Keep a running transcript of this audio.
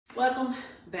Welcome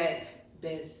back,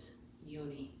 Best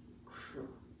Uni Crew.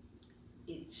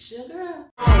 It's your girl.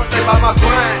 Stay about my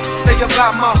grind, stay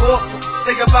about my hustle,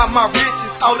 stay about my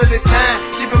riches all of the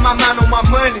time. Keeping my mind on my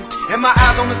money and my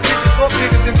eyes on the switches for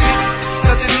niggas and bitches.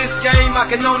 Cause in this game I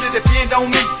can only depend on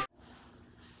me.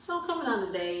 So I'm coming on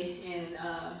today and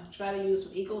try to use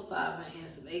some solvent and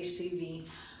some HTV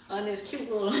on this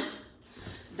cute little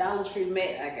Dollar Tree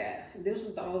mat I got. This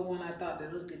was the only one I thought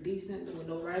that looked decent with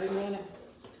no writing on it.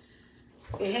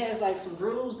 It has like some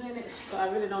grooves in it, so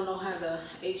I really don't know how the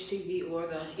HTV or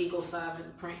the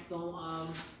solvent print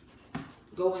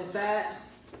go inside,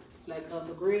 like of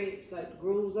the grids, like the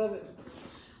grooves of it.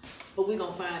 But we're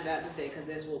gonna find out today because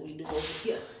that's what we do over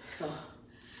here. So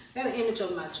got an image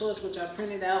of my choice, which I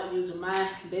printed out using my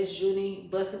Best Uni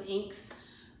Bussin' Inks.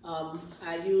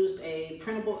 I used a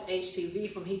printable HTV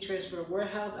from Heat Transfer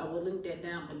Warehouse. I will link that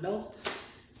down below.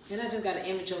 And I just got an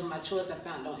image of my choice I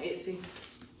found on Etsy.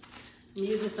 I'm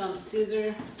using some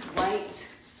scissor white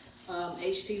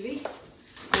HTV.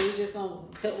 And we're just gonna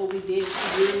cut what we did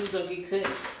use or get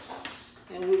cut.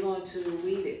 And we're going to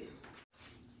weed it.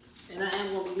 And I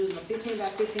am gonna be using a 15 by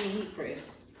 15 heat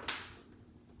press.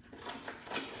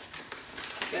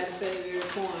 Gotta save every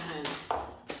coin, honey.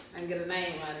 I can get a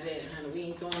name out of that, honey. We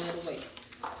ain't throwing that away.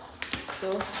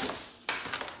 So,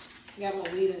 got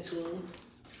my weeding tool.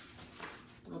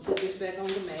 I'm gonna put this back on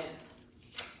the mat.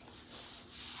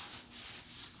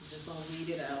 I'm just gonna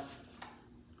weed it out.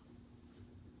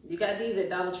 You got these at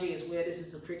Dollar Tree as well. This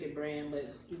is a Cricket brand,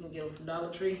 but you can get them from Dollar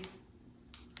Tree.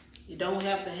 You don't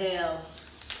have to have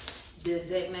the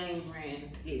exact name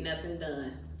brand to get nothing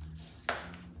done.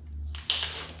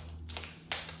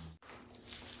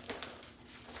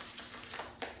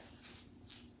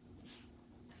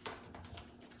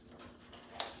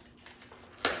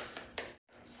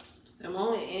 I'm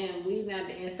only weeding out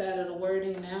the inside of the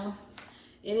wording now.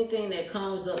 Anything that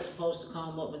comes up is supposed to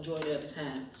come up majority of the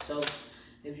time. So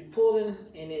if you're pulling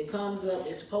and it comes up,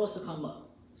 it's supposed to come up.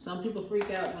 Some people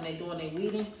freak out when they're doing their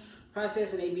weeding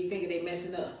process and they be thinking they're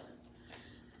messing up.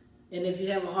 And if you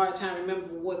have a hard time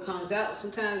remembering what comes out,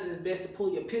 sometimes it's best to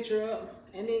pull your picture up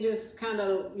and then just kind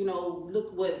of, you know,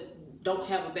 look what don't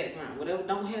have a background. Whatever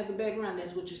don't have the background,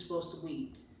 that's what you're supposed to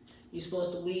weed. You're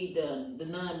supposed to weed the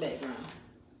non-background.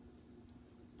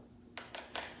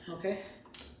 Okay?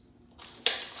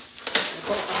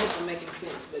 I hope I'm making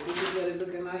sense, but this is what it's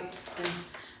looking like. And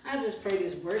I just pray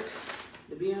this work,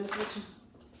 to be honest with you.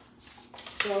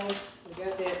 So, we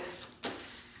got that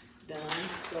done.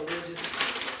 So we're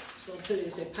just gonna put it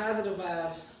and say positive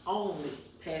vibes only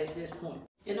past this point.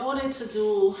 In order to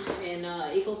do an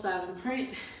solvent print,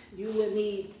 you will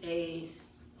need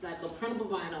like a printable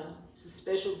vinyl. It's a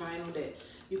special vinyl that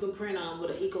you can print on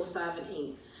with an solvent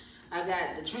ink. I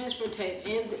got the transfer tape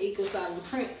and the solvent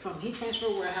print from Heat Transfer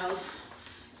Warehouse.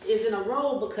 It's in a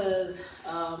roll because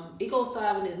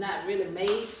solvent is not really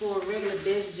made for regular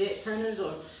desk jet printers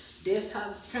or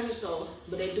desktop printers, so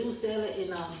but they do sell it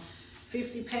in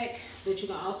 50 pack that you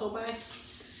can also buy.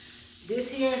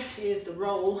 This here is the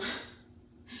roll,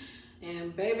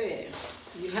 and baby,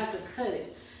 you have to cut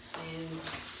it. And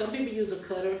some people use a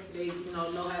cutter. They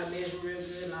know how to measure real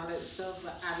good and all that stuff,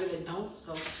 but I really don't.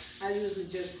 So I usually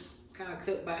just kind of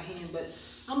cut by hand, but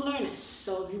I'm learning.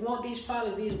 So if you want these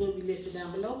products, these will be listed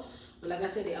down below. But like I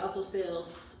said, they also sell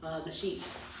the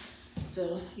sheets.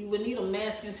 So you would need a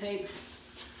masking tape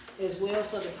as well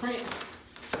for the print.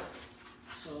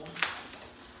 So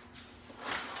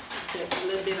take a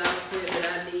little bit out of print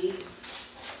that I need.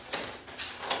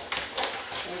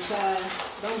 And child,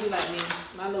 don't be like me.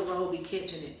 My little roll be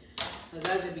catching it, because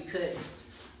I just be cutting.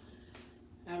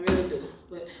 I really do.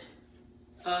 But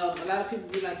a lot of people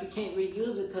be like, you can't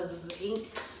reuse it because the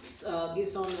ink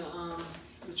gets on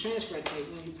the transfer tape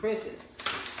when you press it.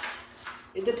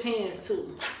 It depends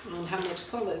too on how much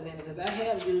color is in it, because I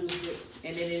have used it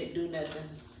and it didn't do nothing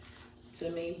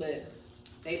to me, but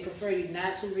they prefer you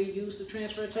not to reuse the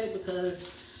transfer tape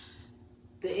because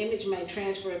the image may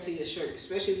transfer to your shirt,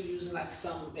 especially if you're using like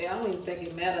something. I don't even think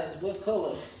it matters what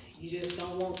color, you just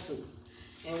don't want to.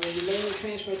 And when you lay the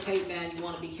transfer tape down, you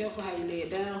want to be careful how you lay it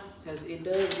down because it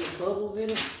does get bubbles in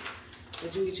it.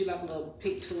 But you can get you like a little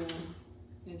pick tool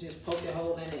and just poke a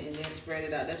hole in it and then spread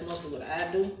it out. That's mostly what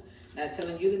I do. Not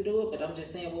telling you to do it, but I'm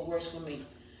just saying what works for me.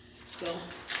 So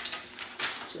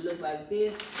it should look like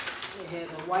this. It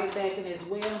has a white backing as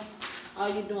well. All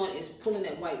you're doing is pulling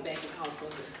that white backing off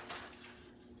of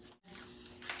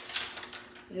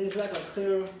it. It's like a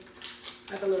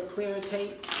little clearer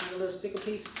tape, like a little sticker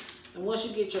piece. And once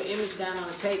you get your image down on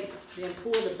the tape, then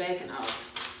pull the backing off.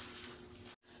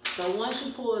 So So once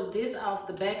you pull this off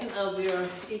the backing of your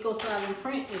eco-solvent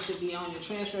print, it should be on your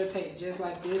transfer tape just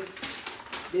like this.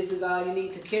 This is all you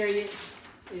need to carry it.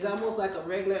 It's almost like a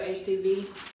regular HTV.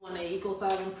 On an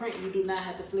eco-solvent print, you do not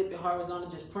have to flip it horizontal,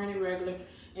 just print it regular.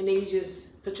 And then you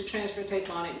just put your transfer tape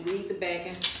on it, read the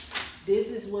backing. This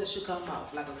is what should come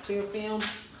off, like a clear film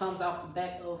comes off the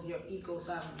back of your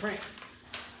eco-solvent print.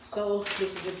 So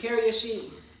this is your carrier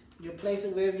sheet. You place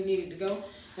it wherever you need it to go.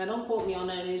 Now don't quote me on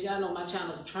that. Y'all know my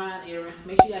channel's a try and error.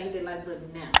 Make sure y'all hit that like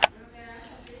button now.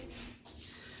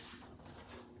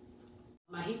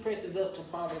 My heat press is up to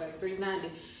probably like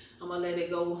 390. I'm gonna let it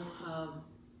go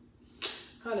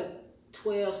probably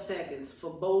 12 seconds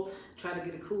for both. Try to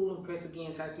get it cool and press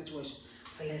again type situation.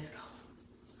 So let's go.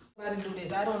 I didn't do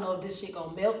this. I don't know if this shit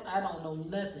gonna melt. I don't know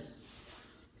nothing.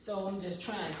 So I'm just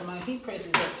trying. So my heat press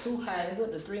is up too high. It's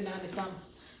up to 390 something.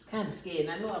 Kind of scared.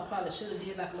 And I know I probably should have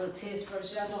did like a little test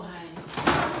first. Y'all know how I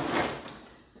am.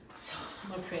 So I'm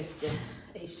gonna press the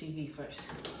HTV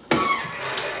first.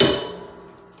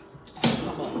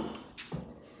 Come on.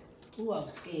 Ooh, I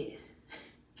was scared.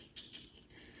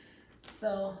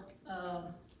 So,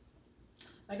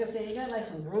 like I said, it got like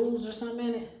some grooves or something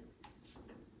in it.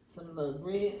 Some little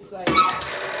grids, like.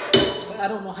 So I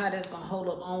don't know how that's gonna hold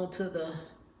up onto the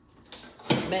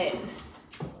mat.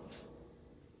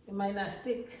 It might not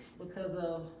stick because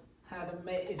of how the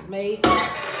mat is made.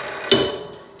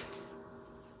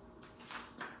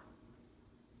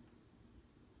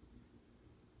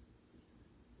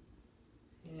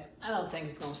 Yeah, I don't think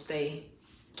it's gonna stay.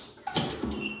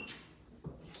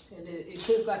 It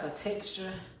puts like a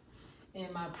texture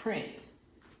in my print.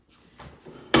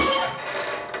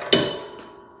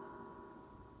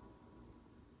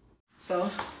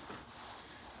 So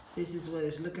this is what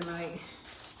it's looking like.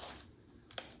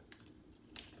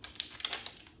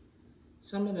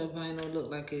 Some of the vinyl look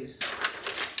like it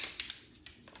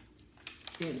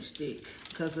didn't stick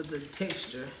because of the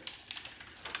texture.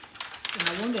 And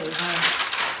I wonder if I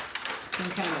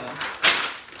can kind of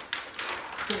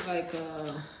put like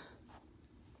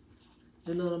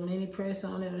the little mini press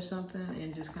on it or something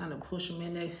and just kind of push them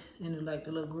in there into like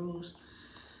the little grooves.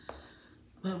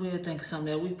 But we'll think of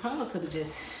something else. We probably could have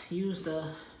just used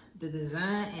the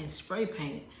design and spray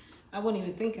paint it. I wasn't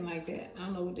even thinking like that. I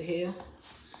don't know what the hell.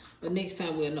 But next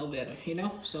time we'll know better, you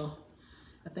know? So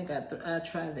I think I'll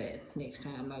try that next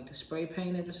time, like to spray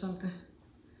paint it or something.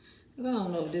 I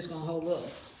don't know if this gonna hold up.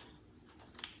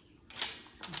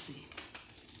 Let's see.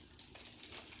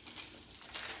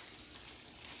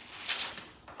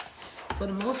 For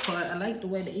the most part, I like the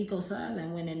way the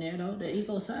eco-solvent went in there though. The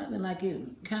eco-solvent, like it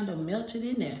kind of melted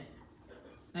in there.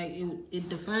 Like it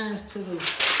defines to the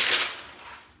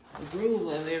groove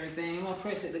of everything. I'm gonna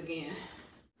press it again.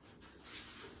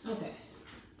 Okay,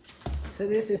 so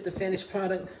this is the finished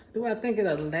product. Do I think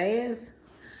it'll last?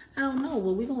 I don't know,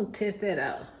 but we're gonna test that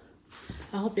out.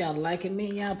 I hope y'all liking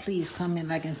me. Y'all please comment,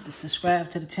 like, and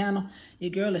subscribe to the channel. Your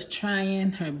girl is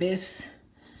trying her best.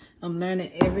 I'm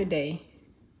learning every day.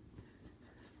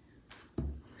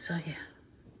 So yeah,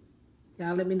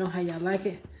 y'all let me know how y'all like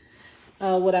it.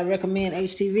 Would I recommend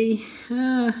HTV?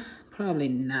 Probably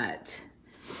not.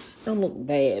 Don't look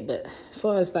bad, but as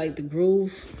far as like the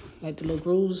groove, like the little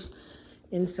grooves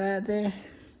inside there,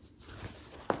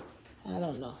 I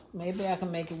don't know. Maybe I can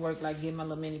make it work, like get my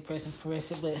little mini press and press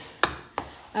it, but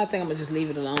I think I'm gonna just leave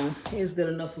it alone. It's good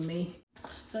enough for me.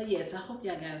 So yes, I hope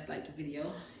y'all guys liked the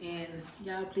video, and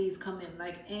y'all please comment,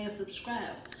 like, and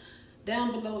subscribe. Down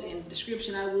below in the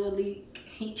description, I will link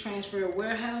Heat Transfer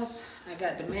Warehouse. I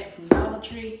got the mat from Dollar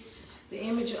Tree, the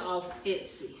image off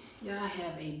Etsy. Y'all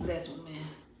have a blessed one, man.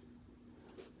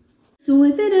 To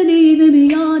infinity, even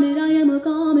beyond it, I am a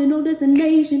common, no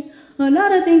destination. A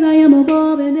lot of things I am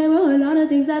above, and there are a lot of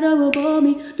things that are above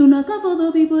me. Do not come for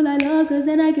the people I love, cause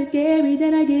then I get scary,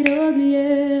 then I get ugly,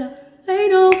 yeah.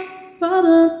 Ain't no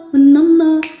problem when I'm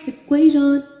the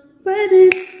equation.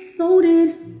 Present,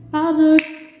 loaded,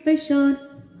 observation.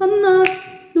 I'm not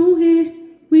new here,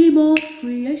 reborn,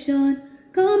 creation.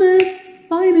 Coming.